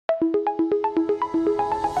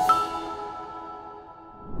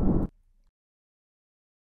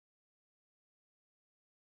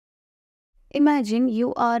Imagine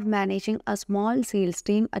you are managing a small sales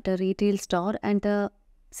team at a retail store, and the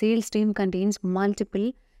sales team contains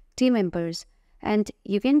multiple team members. And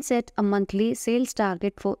you can set a monthly sales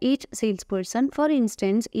target for each salesperson. For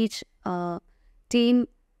instance, each team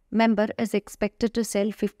member is expected to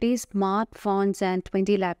sell 50 smartphones and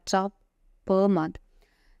 20 laptops per month.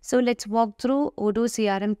 So let's walk through Odoo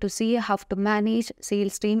CRM to see how to manage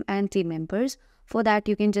sales team and team members. For that,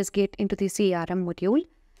 you can just get into the CRM module.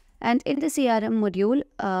 And in the CRM module,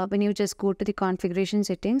 when you just go to the configuration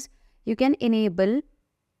settings, you can enable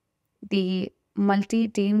the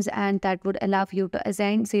multi-teams, and that would allow you to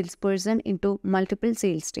assign salesperson into multiple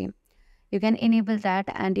sales team. You can enable that,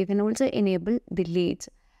 and you can also enable the leads.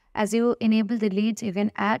 As you enable the leads, you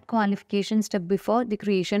can add qualification step before the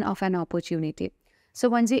creation of an opportunity. So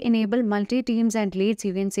once you enable multi-teams and leads,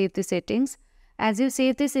 you can save the settings. As you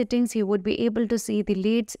save the settings, you would be able to see the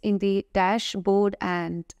leads in the dashboard,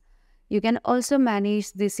 and you can also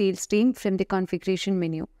manage the sales team from the configuration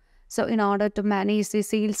menu. So in order to manage the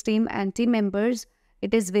sales team and team members,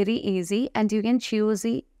 it is very easy, and you can choose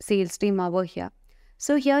the sales team over here.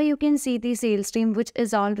 So here you can see the sales team, which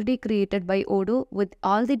is already created by Odoo with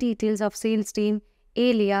all the details of sales team,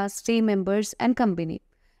 alias, team members and company.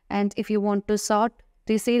 And if you want to sort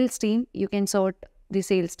the sales team, you can sort the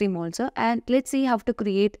sales team also. And let's see how to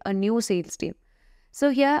create a new sales team. So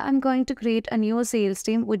here I'm going to create a new sales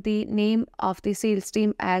team with the name of the sales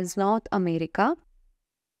team as North America.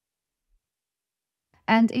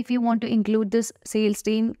 And if you want to include this sales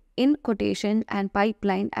team in quotation and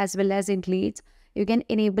pipeline as well as in leads, you can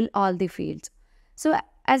enable all the fields. So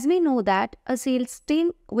as we know that a sales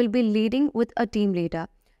team will be leading with a team leader.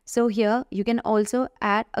 So here you can also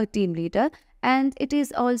add a team leader, and it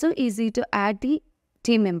is also easy to add the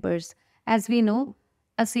team members. As we know,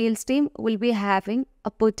 a sales team will be having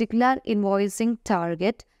a particular invoicing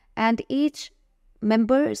target, and each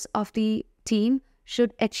members of the team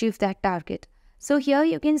should achieve that target. So here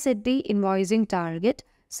you can set the invoicing target.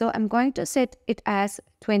 So I'm going to set it as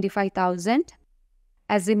 25,000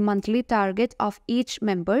 as the monthly target of each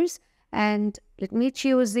members. And let me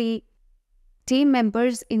choose the team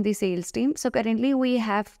members in the sales team. So currently we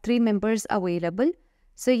have 3 members available.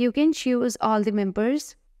 So you can choose all the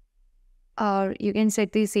members, or you can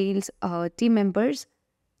set the sales team members.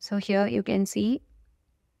 So here you can see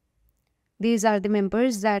these are the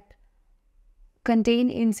members that contain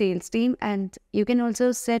in sales team, and you can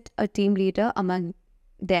also set a team leader among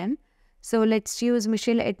them. So let's choose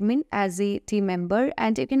Michelle Admin as a team member,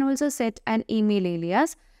 and you can also set an email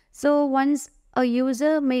alias. So once a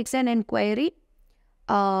user makes an inquiry,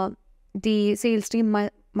 the sales team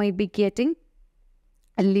might be getting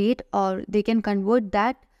a lead, or they can convert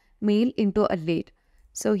that mail into a lead.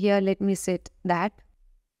 So here let me set that.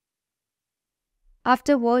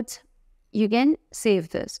 Afterwards, you can save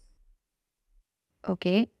this.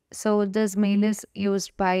 Okay, so this mail is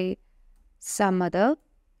used by some other.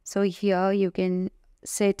 So here you can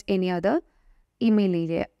set any other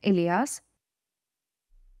email alias.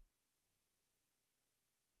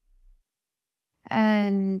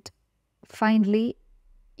 And finally,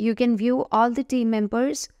 you can view all the team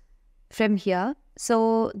members from here.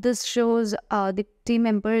 So this shows the team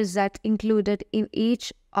members that included in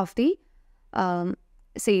each of the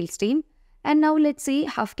sales team. And now let's see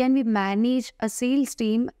how can we manage a sales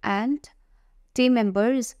team and team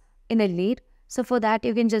members in a lead. So for that,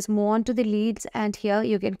 you can just move on to the leads, and here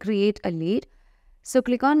you can create a lead. So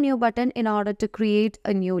click on new button in order to create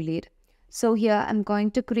a new lead. So here I'm going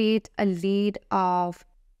to create a lead of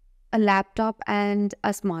a laptop and a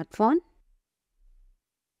smartphone.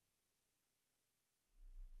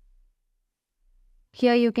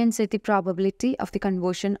 Here you can set the probability of the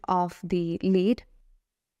conversion of the lead.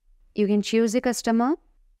 You can choose the customer.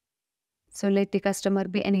 So let the customer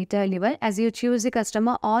be Anita Oliver. As you choose the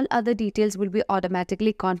customer, all other details will be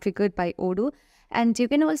automatically configured by Odoo. And you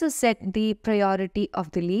can also set the priority of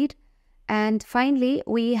the lead. And finally,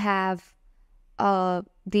 we have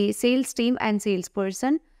the sales team and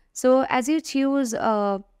salesperson. So as you choose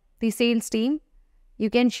the sales team, you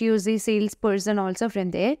can choose the salesperson also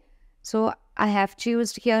from there. So I have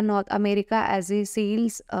chosen here North America as a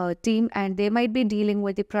sales team, and they might be dealing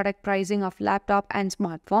with the product pricing of laptop and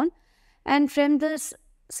smartphone. And from this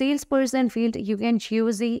salesperson field, you can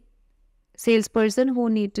choose the salesperson who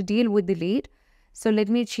need to deal with the lead. So let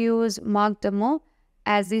me choose Mark Demo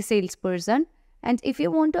as the salesperson. And if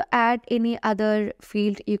you want to add any other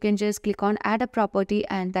field, you can just click on add a property,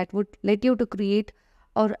 and that would let you to create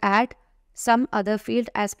or add some other field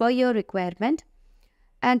as per your requirement.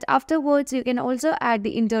 And afterwards, you can also add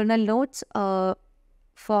the internal notes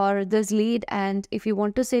for this lead, and if you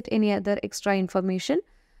want to set any other extra information,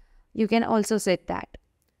 you can also set that.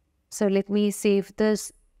 So let me save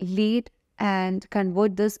this lead and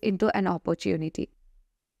convert this into an opportunity.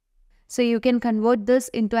 So you can convert this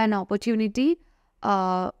into an opportunity,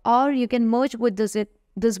 or you can merge with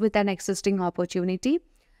this with an existing opportunity.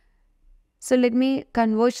 So let me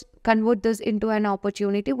convert this into an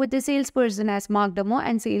opportunity with the salesperson as Mark Demo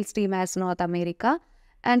and sales team as North America.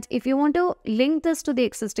 And if you want to link this to the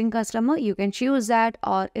existing customer, you can choose that.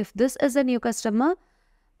 Or if this is a new customer,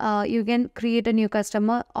 you can create a new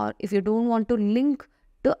customer. Or if you don't want to link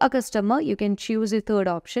to a customer, you can choose the third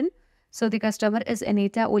option. So the customer is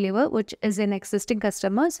Anita Oliver, which is an existing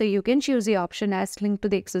customer. So you can choose the option as linked to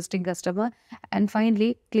the existing customer. And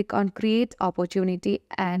finally, click on create opportunity,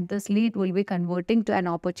 and this lead will be converting to an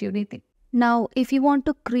opportunity. Now, if you want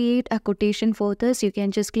to create a quotation for this, you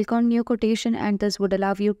can just click on new quotation, and this would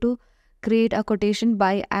allow you to create a quotation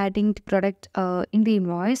by adding the product in the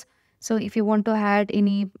invoice. So if you want to add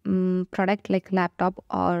any product like laptop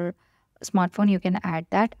or smartphone, you can add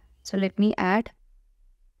that. So let me add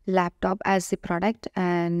laptop as the product,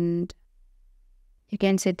 and you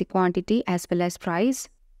can set the quantity as well as price.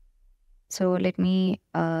 So let me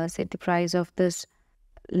set the price of this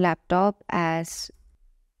laptop as.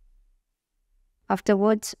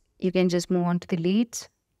 Afterwards, you can just move on to the leads,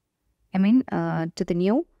 to the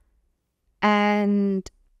new,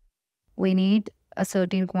 and we need a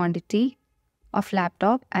certain quantity of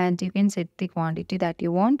laptop, and you can set the quantity that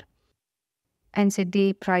you want and set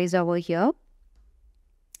the price over here.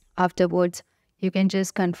 Afterwards, you can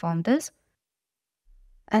just confirm this,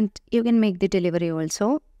 and you can make the delivery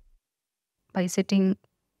also by setting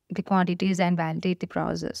the quantities and validate the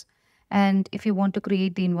process. And if you want to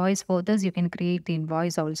create the invoice for this, you can create the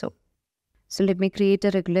invoice also. So let me create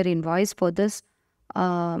a regular invoice for this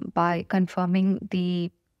by confirming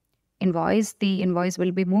the invoice. The invoice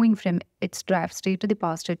will be moving from its draft state to the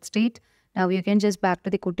posted state. Now you can just back to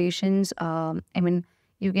the quotations.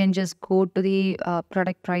 You can just go to the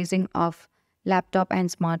product pricing of laptop and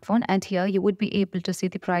smartphone, and here you would be able to see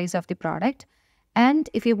the price of the product. And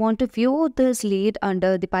if you want to view this lead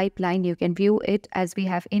under the pipeline, you can view it as we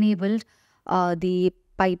have enabled the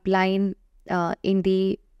pipeline in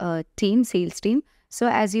the sales team. So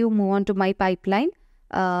as you move on to my pipeline,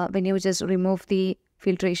 when you just remove the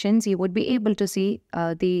filtrations, you would be able to see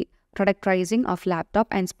the product pricing of laptop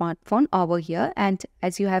and smartphone over here. And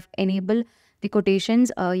as you have enabled the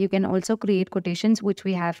quotations, you can also create quotations, which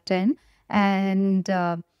we have 10. And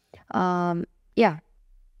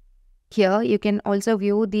here you can also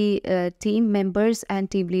view the team members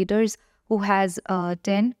and team leaders who has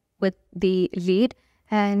 10 with the lead.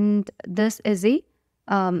 And this is a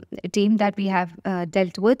team that we have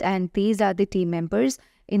dealt with, and these are the team members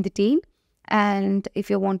in the team. And if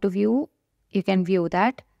you want to view, you can view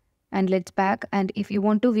that. And let's back. And if you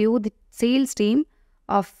want to view the sales team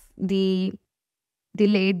of the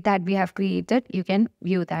lead that we have created, you can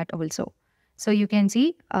view that also. So you can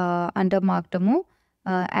see under Mark Demo,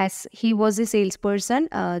 as he was a salesperson,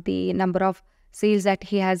 the number of sales that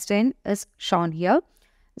he has done is shown here.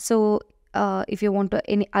 So if you want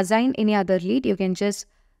to assign any other lead, you can just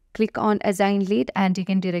click on assign lead, and you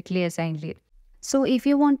can directly assign lead. So if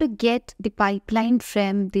you want to get the pipeline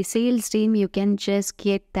from the sales team, you can just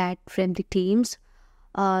get that from the teams.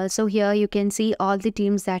 So here you can see all the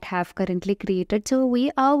teams that have currently created. So we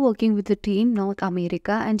are working with the team North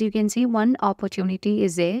America, and you can see one opportunity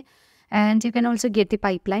is there, and you can also get the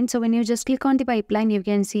pipeline. So when you just click on the pipeline, you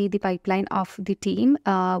can see the pipeline of the team,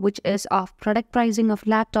 which is of product pricing of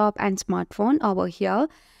laptop and smartphone over here.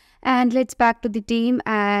 And let's back to the team,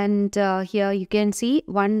 and here you can see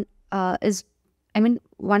one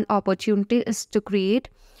opportunity is to create,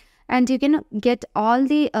 and you can get all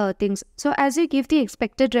the things. So as you give the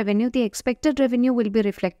expected revenue will be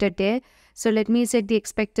reflected there. So let me set the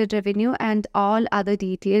expected revenue and all other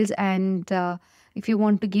details, and if you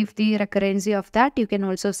want to give the recurrency of that, you can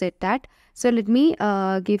also set that. So let me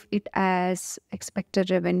give it as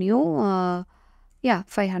expected revenue,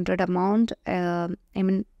 500 amount,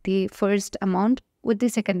 the first amount with the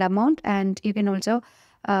second amount, and you can also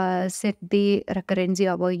set the recurrency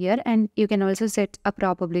over here, and you can also set a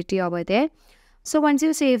probability over there. So once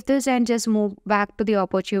you save this and just move back to the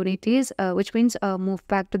opportunities, which means move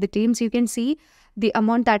back to the teams, you can see the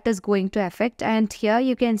amount that is going to affect. And here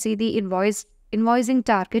you can see the invoicing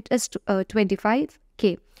target is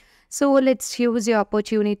 25K. So let's choose the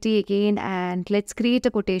opportunity again, and let's create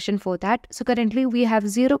a quotation for that. So currently we have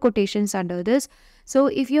 0 quotations under this. So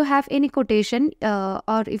if you have any quotation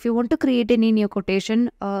or if you want to create any new quotation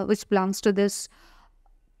which belongs to this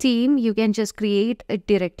team, you can just create it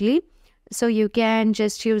directly. So you can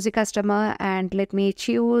just choose the customer, and let me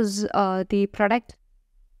choose the product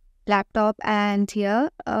laptop, and here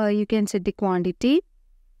you can set the quantity.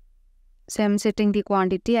 So I'm setting the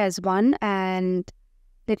quantity as 1, and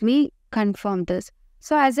let me confirm this.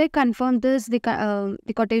 So as I confirm this, the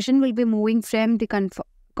quotation will be moving from the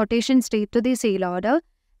quotation state to the sale order.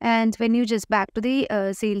 And when you just back to the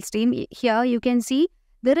sales team, here you can see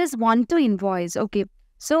there is one to invoice. Okay.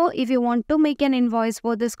 So if you want to make an invoice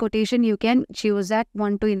for this quotation, you can choose that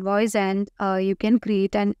one to invoice, and you can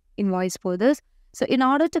create an invoice for this. So in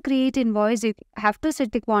order to create invoice, you have to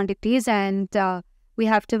set the quantities, and we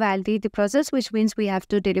have to validate the process, which means we have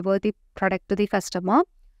to deliver the product to the customer.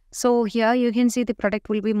 So here you can see the product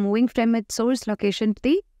will be moving from its source location to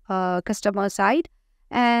the customer side.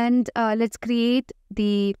 And let's create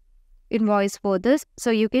the invoice for this.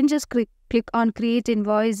 So you can just click on create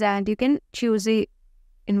invoice, and you can choose the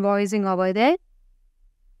invoicing over there.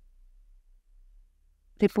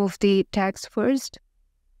 Remove the tags first.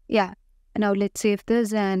 Yeah. Now let's save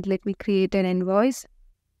this and let me create an invoice.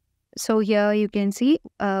 So here you can see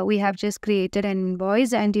we have just created an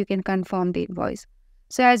invoice, and you can confirm the invoice.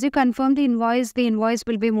 So as you confirm the invoice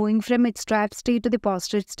will be moving from its draft state to the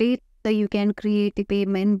posted state. So you can create the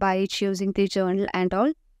payment by choosing the journal and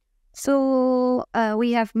all. So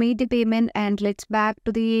we have made the payment, and let's back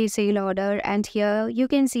to the sale order. And here you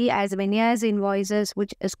can see as many as invoices,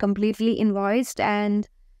 which is completely invoiced. And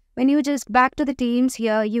when you just back to the teams,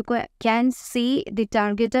 here you can see the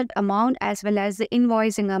targeted amount as well as the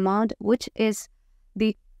invoicing amount, which is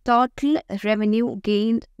the total revenue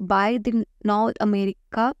gained by the North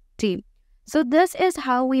America team. So this is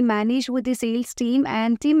how we manage with the sales team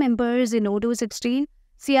and team members in Odoo 16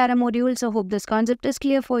 CRM module. So hope this concept is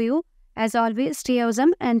clear for you. As always, stay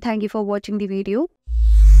awesome, and thank you for watching the video.